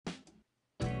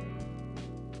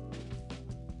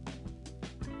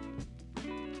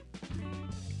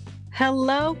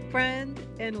Hello, friend,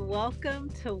 and welcome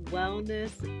to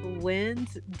Wellness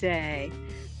Wednesday.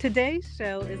 Today's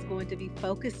show is going to be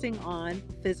focusing on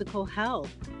physical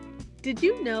health. Did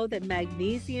you know that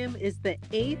magnesium is the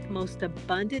eighth most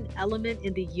abundant element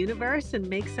in the universe and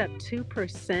makes up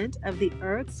 2% of the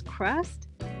Earth's crust?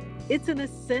 It's an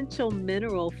essential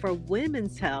mineral for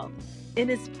women's health and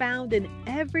is found in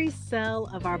every cell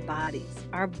of our bodies.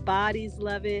 Our bodies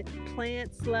love it,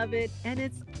 plants love it, and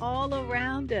it's all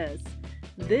around us.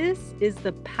 This is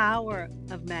the power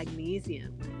of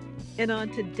magnesium. And on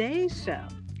today's show,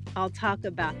 I'll talk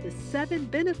about the 7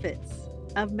 benefits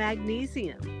of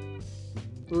magnesium.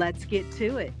 Let's get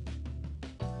to it.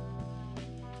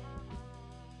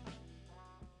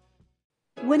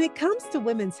 When it comes to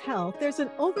women's health, there's an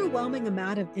overwhelming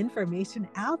amount of information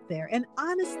out there, and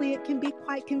honestly, it can be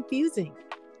quite confusing.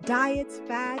 Diets,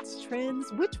 fads,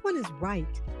 trends, which one is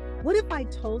right? What if I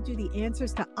told you the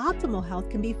answers to optimal health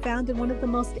can be found in one of the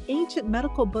most ancient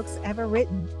medical books ever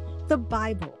written, the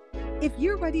Bible? If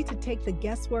you're ready to take the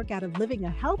guesswork out of living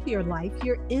a healthier life,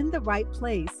 you're in the right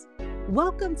place.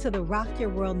 Welcome to the Rock Your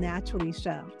World Naturally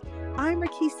show. I'm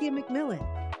Rakesia McMillan,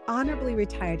 honorably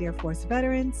retired Air Force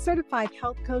veteran, certified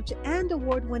health coach, and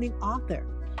award-winning author.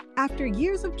 After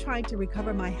years of trying to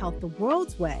recover my health the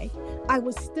world's way, I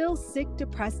was still sick,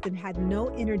 depressed, and had no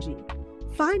energy.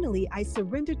 Finally, I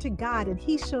surrendered to God, and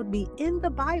He showed me in the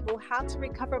Bible how to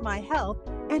recover my health,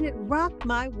 and it rocked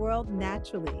my world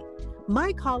naturally.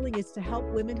 My calling is to help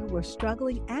women who are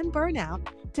struggling and burnout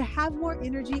to have more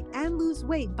energy and lose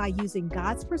weight by using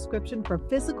God's prescription for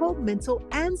physical, mental,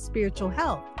 and spiritual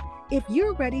health. If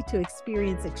you're ready to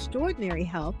experience extraordinary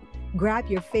health, grab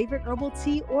your favorite herbal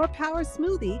tea or power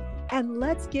smoothie, and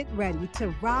let's get ready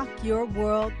to rock your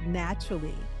world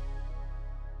naturally.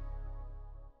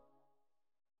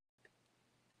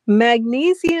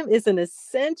 Magnesium is an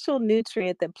essential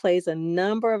nutrient that plays a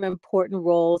number of important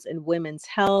roles in women's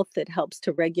health. It helps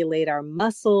to regulate our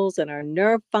muscles and our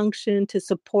nerve function to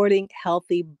supporting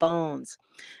healthy bones.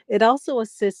 It also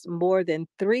assists more than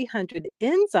 300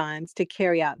 enzymes to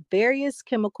carry out various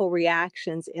chemical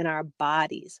reactions in our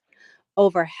bodies.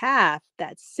 Over half,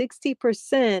 that's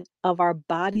 60% of our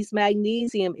body's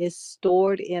magnesium is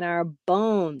stored in our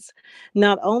bones.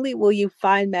 Not only will you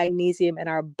find magnesium in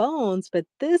our bones, but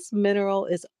this mineral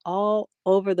is all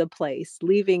over the place,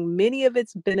 leaving many of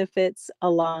its benefits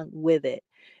along with it.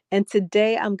 And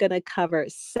today I'm going to cover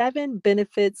 7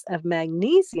 benefits of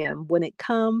magnesium when it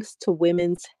comes to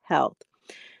women's health.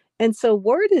 And so,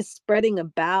 word is spreading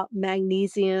about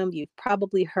magnesium. You've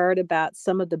probably heard about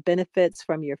some of the benefits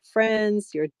from your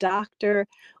friends, your doctor,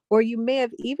 or you may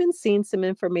have even seen some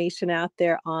information out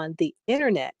there on the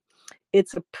internet.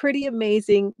 It's a pretty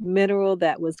amazing mineral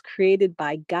that was created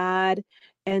by God.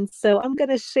 And so, I'm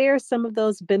going to share some of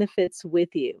those benefits with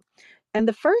you. And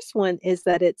the first one is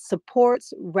that it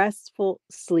supports restful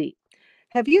sleep.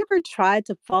 Have you ever tried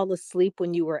to fall asleep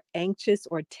when you were anxious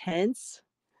or tense?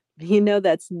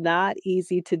 That's not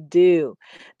easy to do.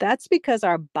 That's because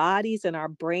our bodies and our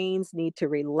brains need to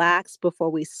relax before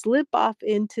we slip off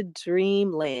into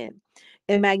dreamland.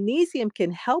 And magnesium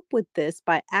can help with this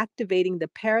by activating the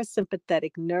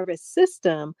parasympathetic nervous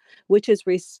system, which is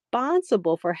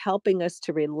responsible for helping us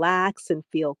to relax and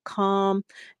feel calm,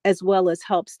 as well as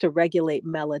helps to regulate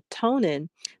melatonin,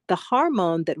 the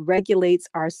hormone that regulates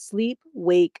our sleep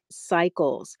wake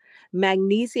cycles.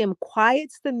 Magnesium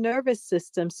quiets the nervous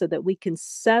system so that we can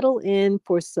settle in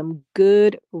for some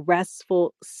good,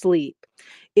 restful sleep.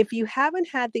 If you haven't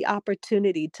had the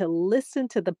opportunity to listen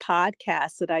to the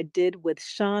podcast that I did with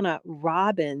Shauna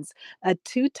Robbins, a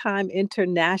 2-time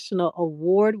international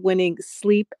award winning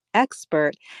sleep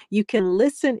expert, you can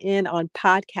listen in on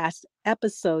podcast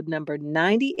episode number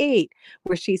 98,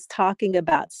 where she's talking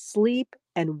about sleep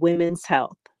and women's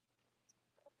health.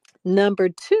 Number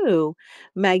two,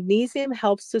 magnesium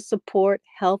helps to support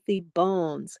healthy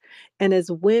bones. And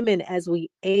as women, as we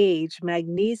age,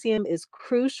 magnesium is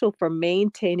crucial for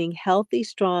maintaining healthy,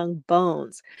 strong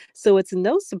bones. So it's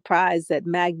no surprise that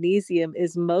magnesium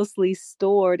is mostly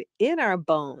stored in our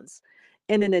bones.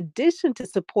 And in addition to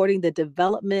supporting the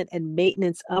development and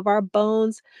maintenance of our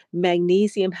bones,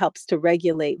 magnesium helps to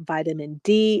regulate vitamin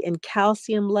D and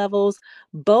calcium levels,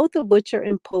 both of which are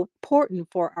important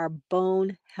for our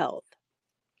bone health.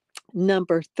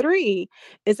 Number three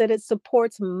is that it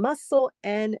supports muscle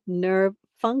and nerve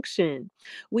function.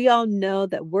 We all know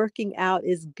that working out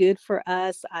is good for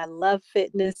us. I love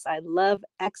fitness, I love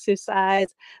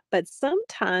exercise, but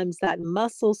sometimes that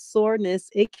muscle soreness,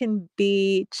 it can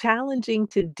be challenging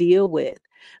to deal with.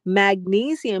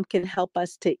 Magnesium can help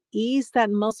us to ease that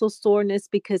muscle soreness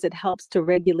because it helps to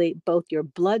regulate both your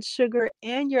blood sugar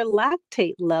and your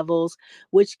lactate levels,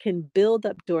 which can build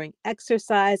up during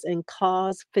exercise and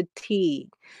cause fatigue.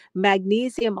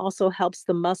 Magnesium also helps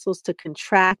the muscles to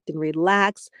contract and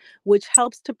relax, which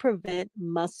helps to prevent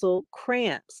muscle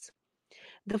cramps.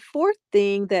 The fourth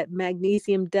thing that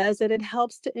magnesium does is it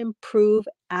helps to improve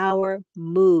our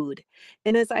mood.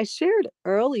 And as I shared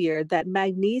earlier, that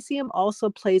magnesium also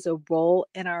plays a role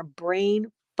in our brain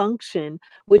function,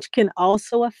 which can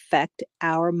also affect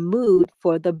our mood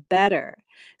for the better.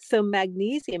 So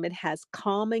magnesium, it has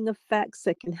calming effects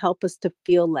that can help us to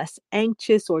feel less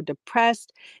anxious or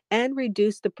depressed and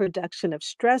reduce the production of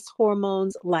stress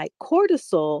hormones like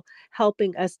cortisol,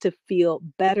 helping us to feel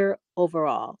better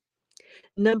overall.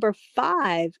 Number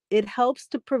five, it helps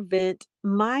to prevent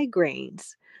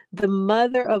migraines, the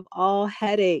mother of all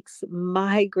headaches,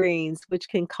 migraines, which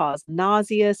can cause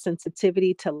nausea,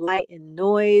 sensitivity to light and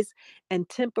noise, and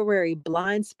temporary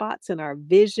blind spots in our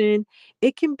vision.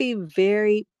 It can be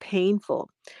very painful.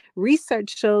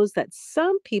 Research shows that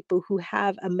some people who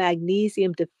have a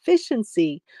magnesium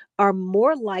deficiency are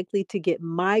more likely to get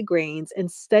migraines,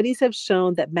 and studies have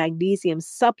shown that magnesium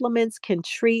supplements can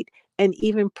treat and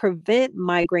even prevent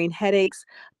migraine headaches,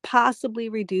 possibly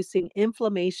reducing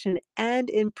inflammation and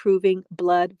improving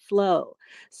blood flow.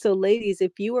 So, ladies,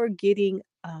 if you are getting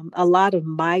a lot of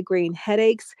migraine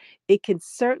headaches, it can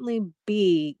certainly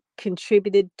be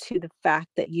contributed to the fact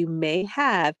that you may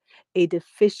have a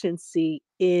deficiency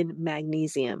in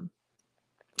magnesium.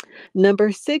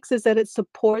 Number six is that it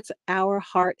supports our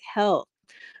heart health.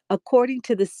 According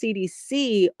to the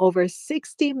CDC, over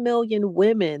 60 million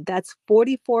women, that's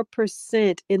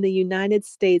 44% in the United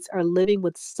States, are living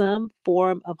with some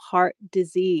form of heart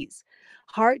disease.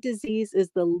 Heart disease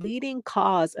is the leading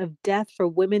cause of death for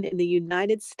women in the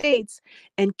United States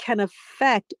and can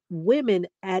affect women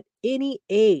at any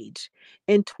age.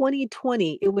 In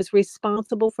 2020, it was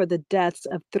responsible for the deaths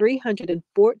of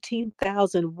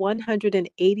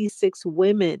 314,186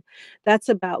 women. That's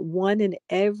about one in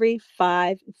every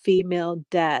five female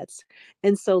deaths.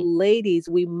 And so, ladies,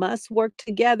 we must work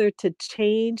together to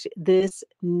change this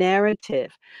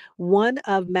narrative. One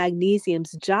of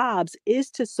magnesium's jobs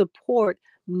is to support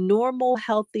normal,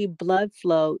 healthy blood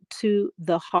flow to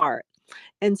the heart.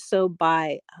 And so,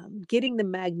 by getting the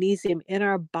magnesium in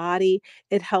our body,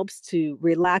 it helps to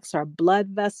relax our blood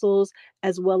vessels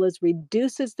as well as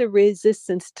reduces the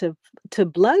resistance to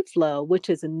blood flow, which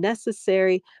is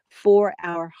necessary for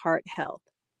our heart health.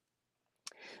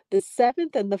 The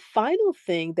seventh and the final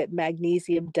thing that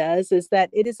magnesium does is that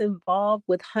it is involved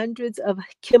with hundreds of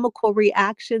chemical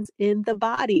reactions in the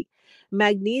body.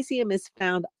 Magnesium is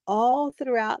found all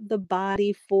throughout the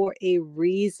body for a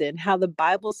reason. How the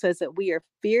Bible says that we are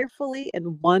fearfully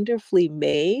and wonderfully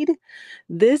made.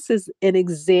 This is an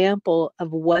example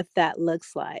of what that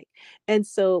looks like. And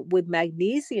so, with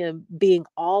magnesium being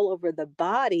all over the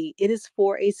body, it is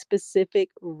for a specific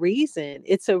reason.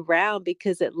 It's around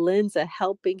because it lends a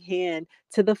helping hand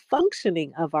to the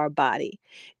functioning of our body.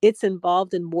 It's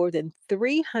involved in more than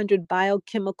 300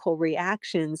 biochemical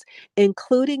reactions,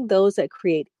 including those that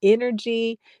create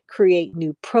energy, create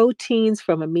new proteins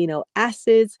from amino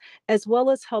acids, as well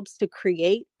as helps to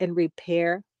create and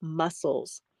repair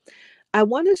muscles. I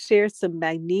want to share some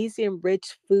magnesium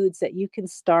rich foods that you can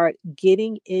start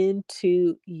getting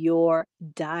into your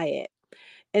diet.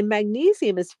 And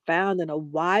magnesium is found in a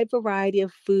wide variety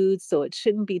of foods, so it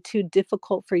shouldn't be too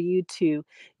difficult for you to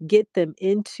get them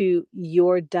into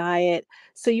your diet.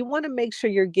 So you want to make sure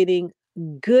you're getting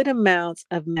good amounts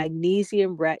of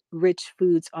magnesium rich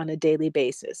foods on a daily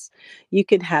basis. You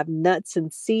can have nuts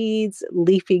and seeds,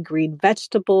 leafy green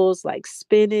vegetables like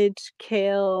spinach,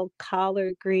 kale,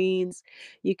 collard greens.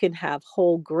 You can have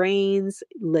whole grains,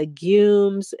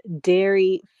 legumes,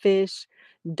 dairy, fish,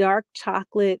 dark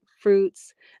chocolate,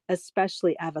 fruits,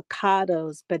 especially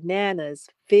avocados, bananas,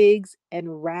 figs,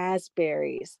 and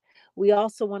raspberries. We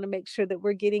also want to make sure that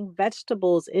we're getting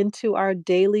vegetables into our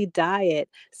daily diet,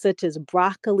 such as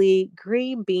broccoli,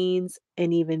 green beans,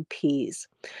 and even peas.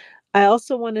 I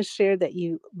also want to share that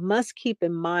you must keep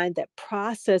in mind that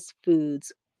processed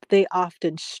foods, they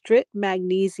often strip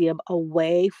magnesium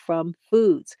away from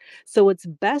foods. So it's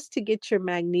best to get your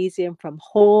magnesium from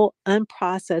whole,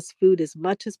 unprocessed food as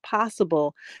much as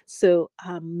possible. So,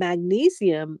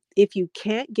 magnesium, if you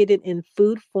can't get it in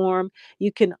food form,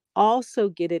 you can also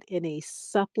get it in a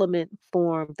supplement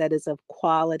form that is of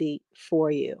quality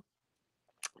for you.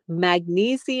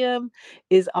 Magnesium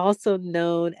is also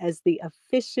known as the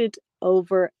efficient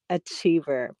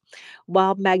overachiever.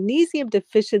 While magnesium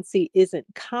deficiency isn't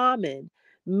common,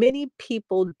 Many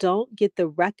people don't get the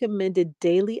recommended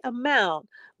daily amount,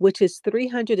 which is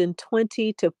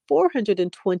 320 to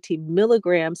 420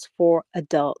 milligrams for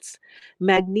adults.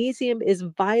 Magnesium is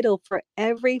vital for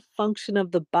every function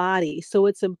of the body, so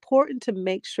it's important to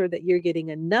make sure that you're getting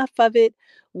enough of it,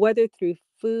 whether through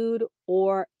food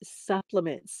or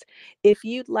supplements. If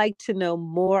you'd like to know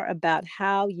more about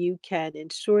how you can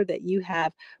ensure that you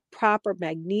have proper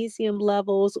magnesium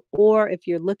levels, or if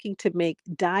you're looking to make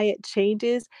diet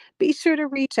changes, be sure to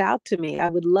reach out to me. I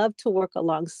would love to work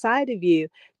alongside of you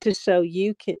to show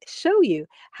you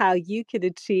how you can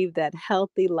achieve that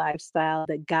healthy lifestyle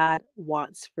that God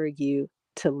wants for you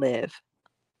to live.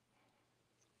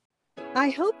 I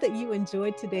hope that you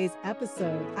enjoyed today's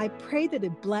episode. I pray that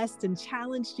it blessed and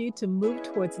challenged you to move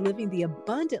towards living the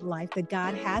abundant life that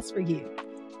God has for you.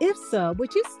 If so,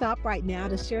 would you stop right now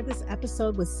to share this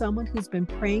episode with someone who's been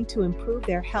praying to improve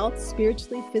their health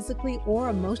spiritually, physically, or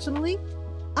emotionally?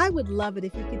 I would love it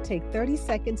if you could take 30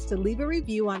 seconds to leave a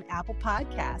review on Apple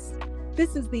Podcasts.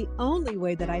 This is the only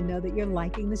way that I know that you're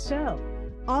liking the show.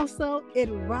 Also, it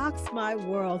rocks my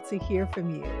world to hear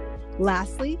from you.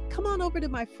 Lastly, come on over to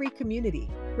my free community,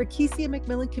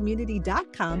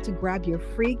 RakesiaMcMillanCommunity.com, to grab your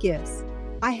free gifts.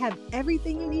 I have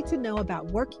everything you need to know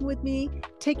about working with me,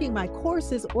 taking my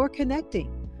courses, or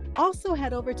connecting. Also,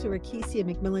 head over to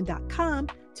RakesiaMcMillan.com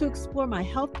to explore my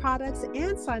health products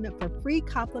and sign up for free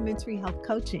complimentary health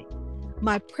coaching.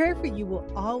 My prayer for you will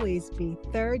always be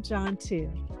 3 John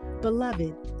 2.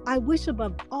 Beloved, I wish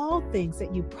above all things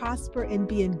that you prosper and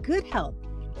be in good health,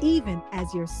 even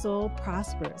as your soul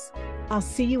prospers. I'll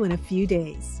see you in a few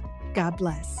days. God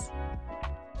bless.